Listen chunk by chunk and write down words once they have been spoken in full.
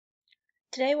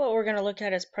Today, what we're going to look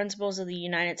at is principles of the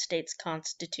United States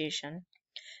Constitution.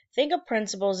 Think of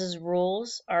principles as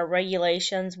rules or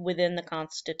regulations within the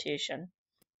Constitution.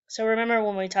 So remember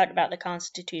when we talked about the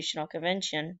Constitutional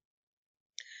Convention,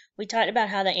 we talked about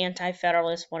how the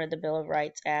Anti-Federalists wanted the Bill of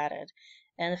Rights added,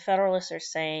 and the Federalists are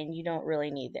saying you don't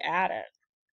really need to add it.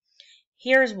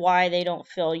 Here's why they don't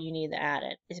feel you need to add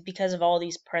it. It's because of all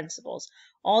these principles,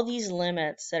 all these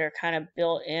limits that are kind of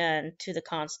built into the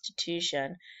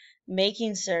Constitution,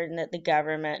 making certain that the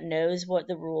government knows what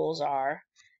the rules are.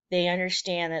 They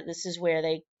understand that this is where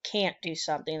they can't do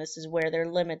something. This is where they're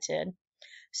limited.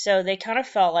 So they kind of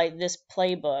felt like this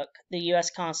playbook, the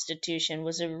U.S. Constitution,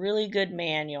 was a really good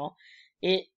manual.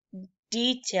 It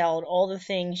detailed all the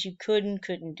things you could and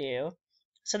couldn't do.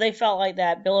 So they felt like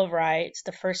that Bill of Rights,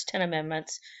 the first 10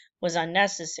 amendments, was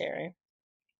unnecessary.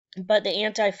 But the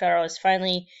Anti-Federalists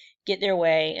finally get their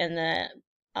way, and the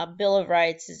Bill of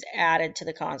Rights is added to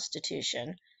the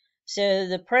Constitution. So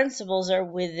the principles are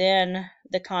within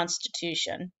the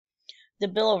Constitution. The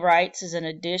Bill of Rights is an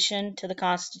addition to the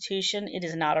Constitution. It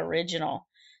is not original.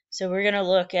 So we're going to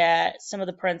look at some of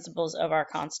the principles of our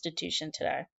Constitution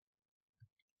today.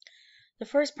 The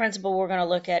first principle we're going to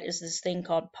look at is this thing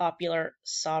called popular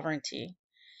sovereignty.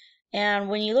 And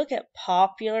when you look at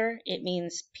popular, it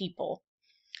means people.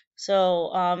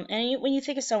 So, when you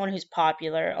think of someone who's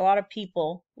popular, a lot of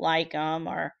people like them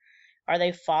or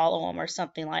they follow them or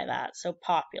something like that. So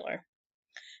popular.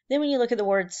 Then when you look at the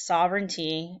word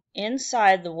sovereignty,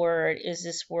 inside the word is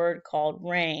this word called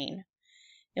reign.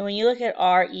 And when you look at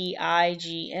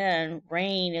R-E-I-G-N,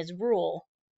 reign is rule.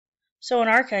 So in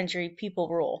our country, people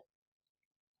rule.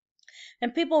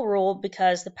 And people rule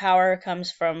because the power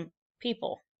comes from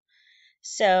people.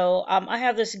 So I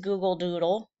have this Google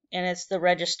Doodle, and it's the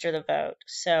register the vote.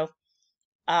 So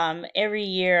every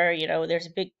year, there's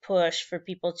a big push for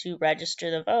people to register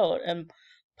the vote. And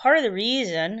part of the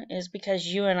reason is because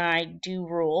you and I do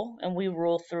rule, and we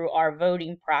rule through our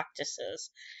voting practices.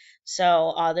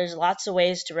 So there's lots of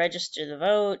ways to register the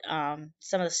vote.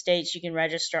 Some of the states you can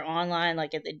register online,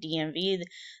 like at the DMV,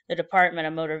 the Department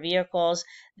of Motor Vehicles.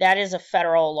 That is a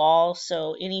federal law,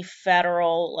 so any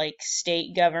federal,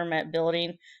 state government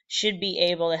building should be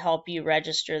able to help you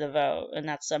register the vote, and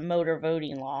that's a motor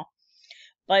voting law.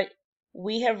 But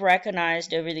we have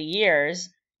recognized over the years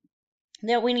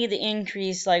that we need to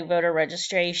increase voter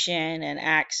registration and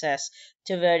access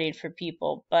to voting for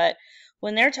people. But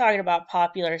when they're talking about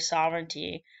popular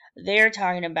sovereignty, they're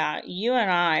talking about you and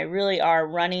I really are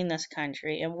running this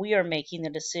country, and we are making the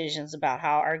decisions about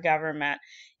how our government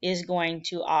is going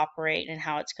to operate and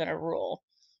how it's going to rule.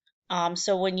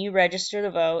 So when you register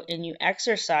to vote and you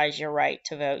exercise your right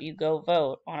to vote, you go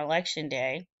vote on election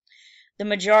day, the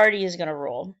majority is going to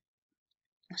rule.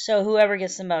 So whoever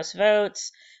gets the most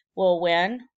votes will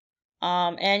win.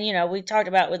 And we talked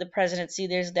about with the presidency,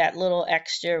 there's that little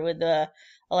extra with the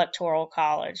electoral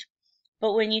college.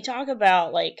 But when you talk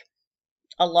about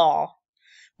a law,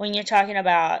 when you're talking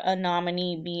about a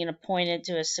nominee being appointed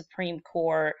to a Supreme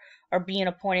Court or being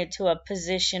appointed to a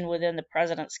position within the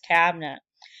president's cabinet,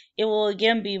 it will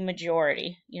again be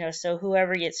majority. So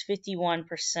whoever gets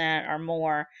 51% or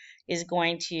more is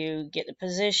going to get the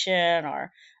position,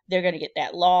 or they're going to get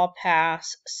that law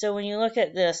passed. So when you look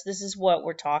at this is what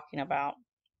we're talking about.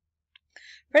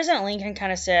 President Lincoln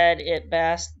kind of said it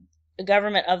best: the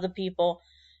government of the people,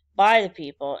 by the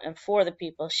people, and for the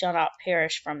people shall not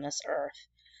perish from this earth.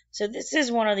 So this is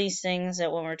one of these things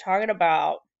that when we're talking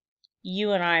about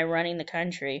you and I running the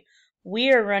country,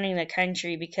 we are running the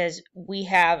country because we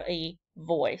have a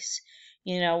voice.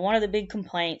 One of the big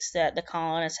complaints that the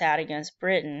colonists had against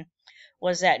Britain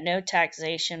was that no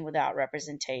taxation without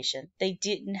representation. They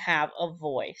didn't have a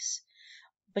voice.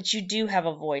 But you do have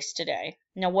a voice today.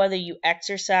 Now, whether you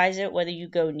exercise it, whether you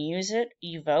go and use it,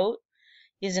 you vote,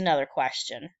 is another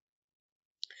question.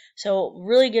 So,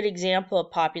 really good example of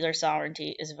popular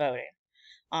sovereignty is voting.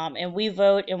 And we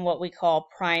vote in what we call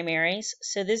primaries.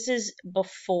 So this is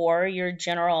before your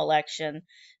general election.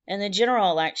 And the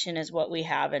general election is what we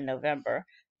have in November.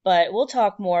 But we'll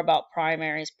talk more about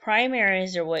primaries.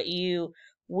 Primaries are what you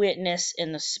witness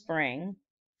in the spring.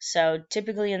 So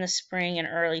typically in the spring and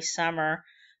early summer,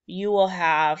 you will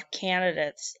have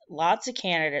candidates, lots of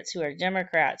candidates who are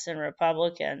Democrats and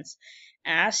Republicans,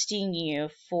 asking you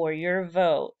for your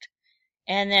vote.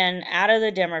 And then out of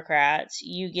the Democrats,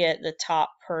 you get the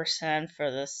top person for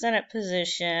the Senate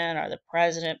position or the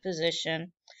president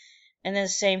position. And then the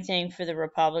same thing for the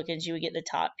Republicans, you would get the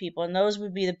top people. And those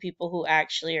would be the people who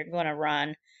actually are going to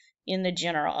run in the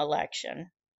general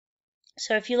election.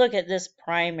 So if you look at this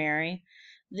primary,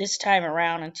 this time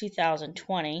around in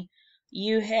 2020,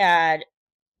 you had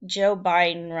Joe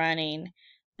Biden running,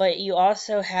 but you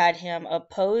also had him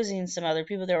opposing some other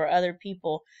people. There were other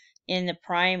people in the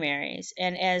primaries.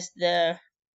 And as the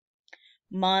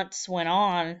months went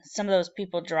on, some of those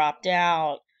people dropped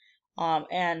out.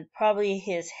 And probably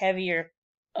his heavier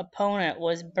opponent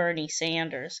was Bernie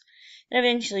Sanders. And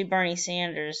eventually Bernie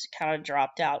Sanders kind of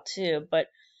dropped out too. But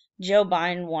Joe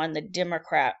Biden won the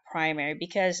Democrat primary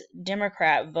because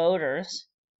Democrat voters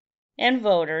and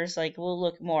voters, like we'll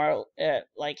look more at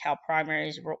like how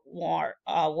primaries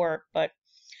work, but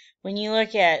when you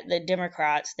look at the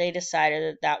Democrats, they decided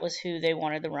that that was who they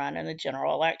wanted to run in the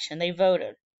general election. They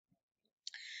voted.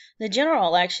 The general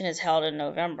election is held in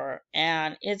November,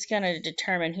 and it's going to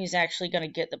determine who's actually going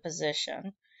to get the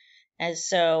position. And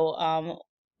so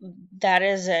that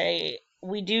is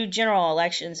we do general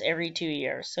elections every 2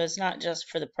 years. So it's not just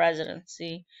for the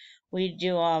presidency. We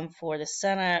do them for the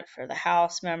Senate, for the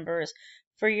House members,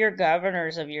 for your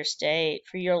governors of your state,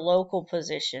 for your local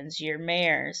positions, your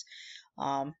mayors,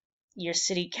 your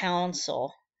city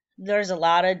council. There's a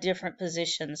lot of different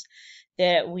positions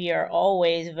that we are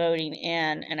always voting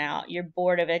in and out. Your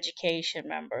Board of Education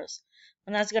members.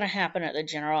 And that's going to happen at the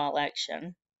general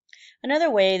election. Another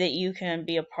way that you can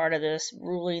be a part of this,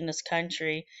 ruling this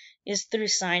country, is through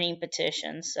signing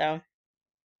petitions.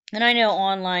 And I know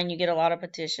online you get a lot of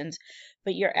petitions,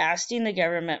 but you're asking the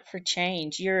government for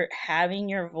change. You're having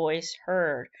your voice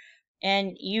heard.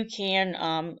 And you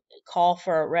can call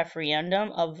for a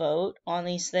referendum, a vote on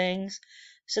these things.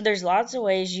 So there's lots of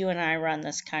ways you and I run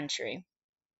this country.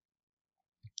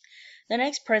 The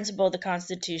next principle of the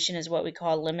Constitution is what we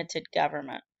call limited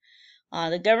government.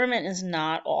 The government is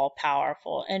not all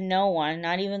powerful, and no one,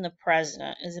 not even the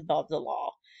president, is above the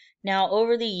law. Now,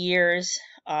 over the years,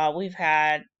 we've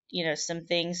had, some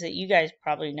things that you guys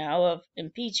probably know of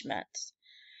impeachments.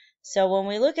 So when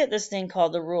we look at this thing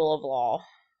called the rule of law,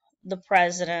 the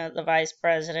president, the vice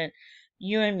president,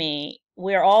 you and me,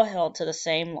 we're all held to the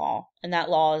same law, and that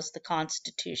law is the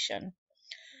Constitution.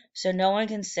 So no one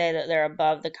can say that they're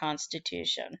above the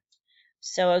Constitution.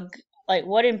 So like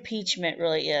what impeachment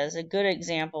really is, a good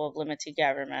example of limited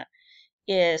government,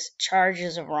 is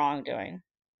charges of wrongdoing.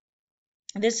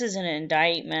 This is an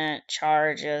indictment,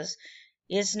 charges.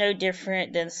 It's no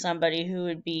different than somebody who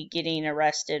would be getting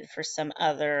arrested for some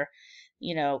other,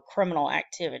 criminal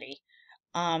activity.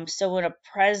 So when a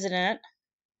president,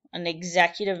 an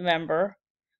executive member,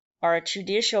 or a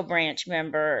judicial branch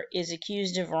member is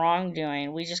accused of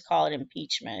wrongdoing, we just call it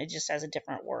impeachment. It just has a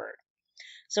different word.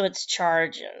 So it's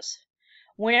charges.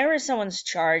 Whenever someone's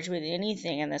charged with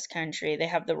anything in this country, they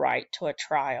have the right to a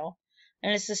trial.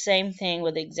 And it's the same thing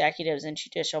with executives and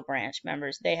judicial branch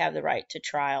members. They have the right to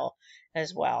trial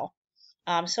as well.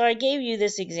 So I gave you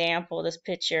this example, this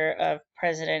picture of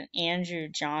President Andrew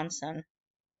Johnson.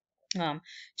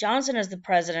 Johnson is the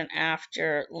president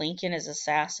after Lincoln is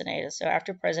assassinated. So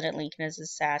after President Lincoln is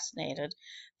assassinated,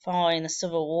 following the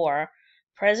Civil War,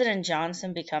 President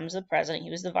Johnson becomes the president.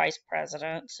 He was the vice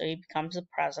president, so he becomes the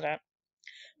president.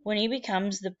 When he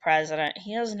becomes the president,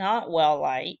 he is not well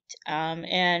liked,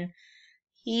 and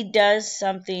he does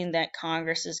something that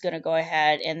Congress is going to go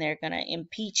ahead and they're going to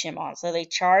impeach him on. So they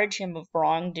charge him of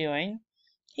wrongdoing.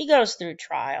 He goes through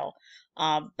trial,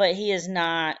 but he is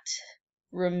not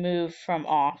removed from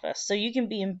office. So you can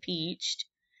be impeached,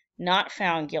 not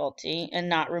found guilty, and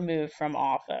not removed from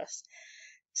office.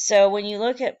 So when you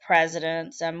look at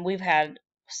presidents, we've had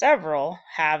several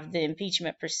have the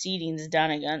impeachment proceedings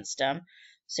done against them.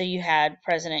 So you had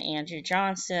President Andrew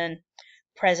Johnson,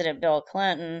 President Bill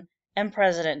Clinton, and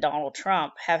President Donald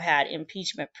Trump have had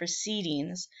impeachment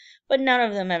proceedings, but none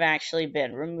of them have actually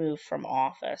been removed from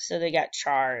office. So they got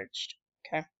charged.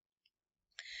 Okay.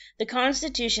 The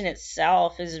Constitution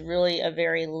itself is really a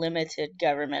very limited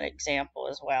government example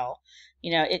as well.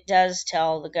 It does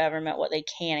tell the government what they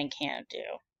can and can't do.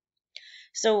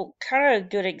 So kind of a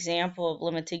good example of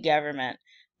limited government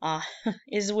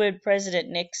is when President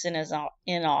Nixon is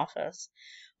in office.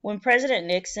 When President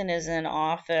Nixon is in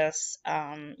office,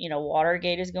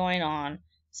 Watergate is going on.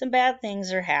 Some bad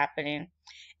things are happening.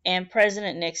 And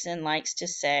President Nixon likes to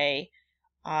say,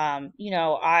 I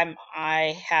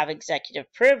have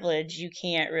executive privilege. You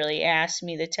can't really ask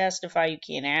me to testify. You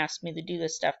can't ask me to do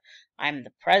this stuff. I'm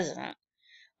the president.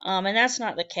 And that's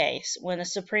not the case. When the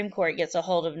Supreme Court gets a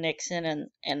hold of Nixon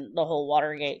and the whole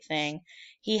Watergate thing,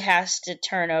 he has to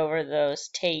turn over those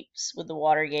tapes with the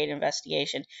Watergate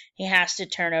investigation. He has to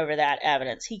turn over that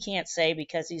evidence. He can't say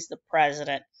because he's the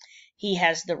president, he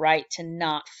has the right to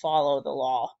not follow the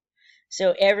law.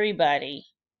 So everybody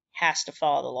has to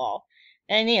follow the law.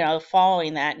 And,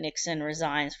 following that, Nixon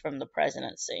resigns from the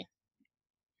presidency.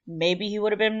 Maybe he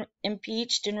would have been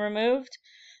impeached and removed,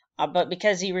 But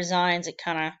because he resigns, it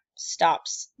kind of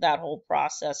stops that whole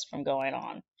process from going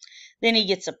on. Then he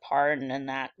gets a pardon, and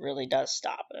that really does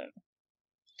stop it.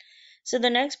 So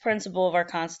the next principle of our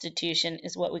Constitution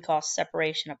is what we call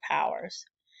separation of powers.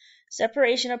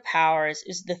 Separation of powers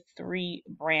is the three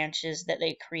branches that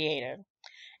they created.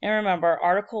 And remember,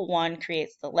 Article 1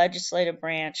 creates the legislative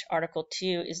branch, Article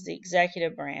 2 is the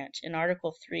executive branch, and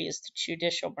Article 3 is the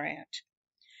judicial branch.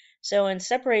 So in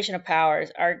separation of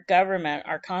powers, our government,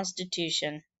 our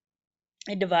Constitution,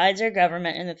 it divides our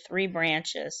government into three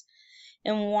branches.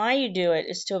 And why you do it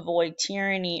is to avoid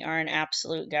tyranny or an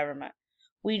absolute government.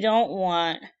 We don't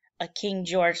want a King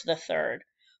George III.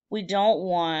 We don't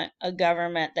want a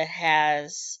government that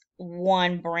has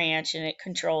one branch and it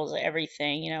controls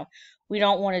everything. We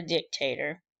don't want a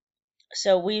dictator.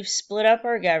 So we've split up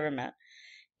our government,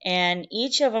 and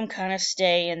each of them kind of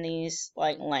stay in these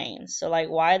like lanes. So like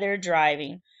why they're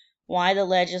driving, why the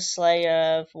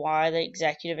legislative, why the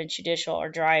executive and judicial are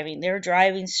driving. They're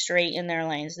driving straight in their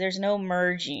lanes. There's no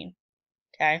merging.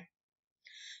 Okay?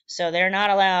 So they're not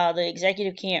allowed. The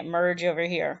executive can't merge over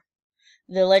here.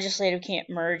 The legislative can't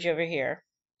merge over here.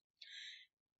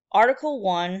 Article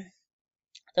 1,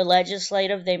 the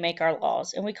legislative, they make our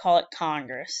laws, and we call it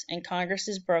Congress. And Congress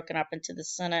is broken up into the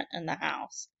Senate and the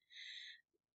House.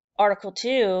 Article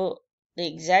 2, the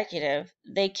executive,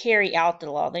 they carry out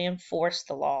the law. They enforce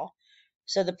the law.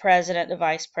 So the president, the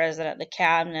vice president, the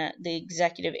cabinet, the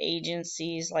executive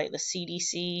agencies like the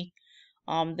CDC,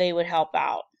 they would help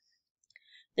out.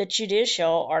 The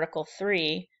judicial, Article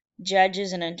 3,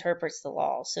 judges and interprets the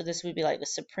law. So this would be like the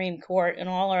Supreme Court and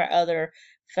all our other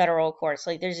federal courts.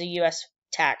 Like there's a U.S.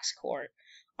 tax court.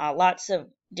 Lots of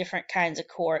different kinds of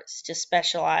courts to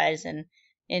specialize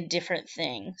in different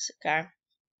things. Okay.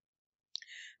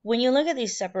 When you look at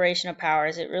these separation of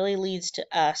powers, it really leads to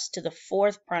us to the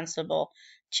fourth principle,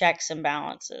 checks and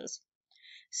balances.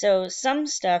 So some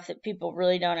stuff that people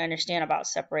really don't understand about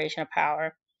separation of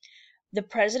power. The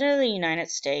President of the United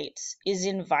States is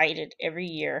invited every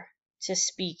year to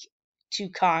speak to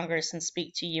Congress and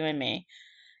speak to you and me.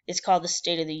 It's called the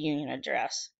State of the Union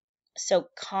Address. So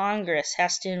Congress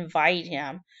has to invite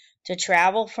him to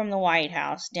travel from the White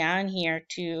House down here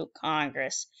to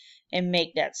Congress and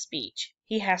make that speech.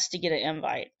 He has to get an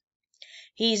invite.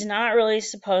 He's not really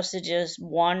supposed to just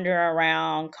wander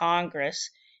around Congress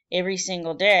every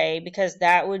single day, because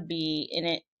that would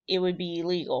be it would be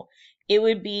illegal. It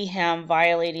would be him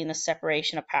violating the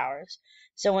separation of powers.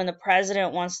 So when the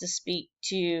president wants to speak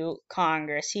to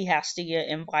Congress, he has to get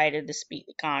invited to speak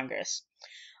to Congress.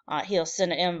 He'll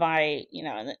send an invite,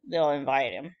 and they'll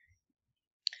invite him.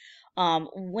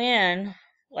 When,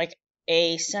 like,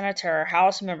 a senator or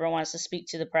House member wants to speak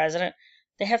to the president,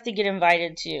 they have to get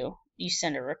invited too. You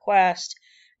send a request,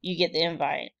 you get the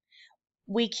invite.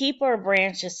 We keep our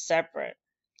branches separate.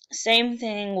 Same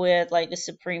thing with, like, the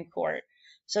Supreme Court.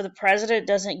 So the president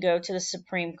doesn't go to the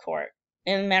Supreme Court.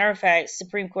 As a matter of fact,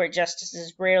 Supreme Court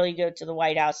justices rarely go to the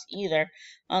White House either,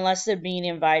 unless they're being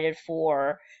invited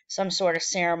for some sort of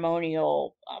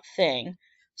ceremonial thing.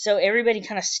 So everybody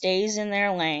kind of stays in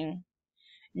their lane.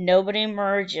 Nobody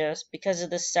merges because of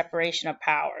this separation of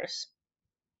powers.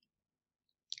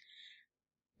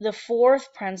 The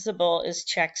fourth principle is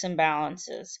checks and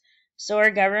balances. So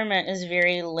our government is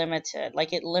very limited,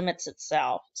 like it limits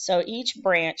itself. So each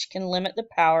branch can limit the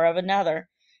power of another,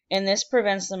 and this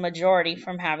prevents the majority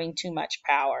from having too much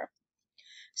power.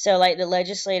 So like the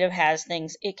legislative has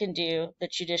things it can do, the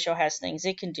judicial has things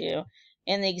it can do,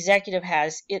 and the executive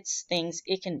has its things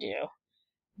it can do.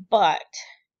 But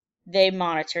they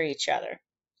monitor each other.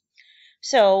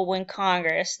 So when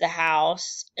Congress, the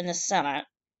House, and the Senate,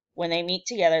 when they meet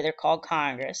together, they're called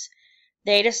Congress,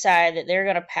 they decide that they're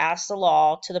going to pass the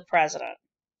law to the president.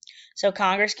 So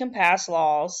Congress can pass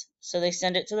laws, so they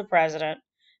send it to the president,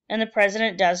 and the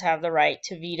president does have the right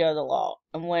to veto the law.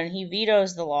 And when he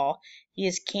vetoes the law, he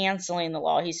is canceling the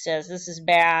law. He says, this is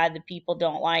bad, the people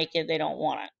don't like it, they don't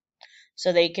want it.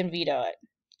 So they can veto it.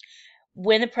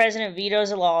 When the president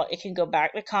vetoes a law, it can go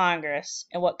back to Congress,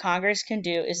 and what Congress can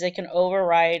do is they can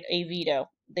override a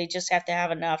veto. They just have to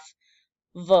have enough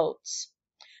votes.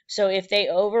 So if they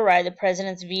override the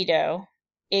president's veto,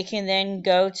 it can then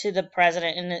go to the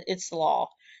president and it's law.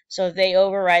 So if they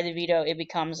override the veto, it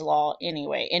becomes law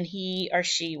anyway, and he or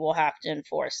she will have to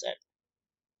enforce it.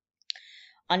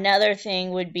 Another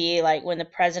thing would be like when the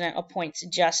president appoints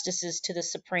justices to the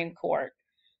Supreme Court.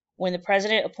 When the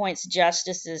president appoints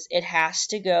justices, it has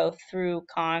to go through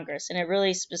Congress, and it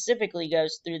really specifically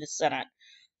goes through the Senate.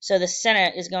 So the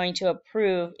Senate is going to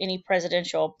approve any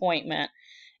presidential appointment,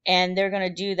 and they're going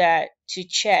to do that to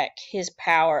check his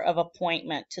power of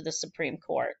appointment to the Supreme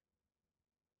Court.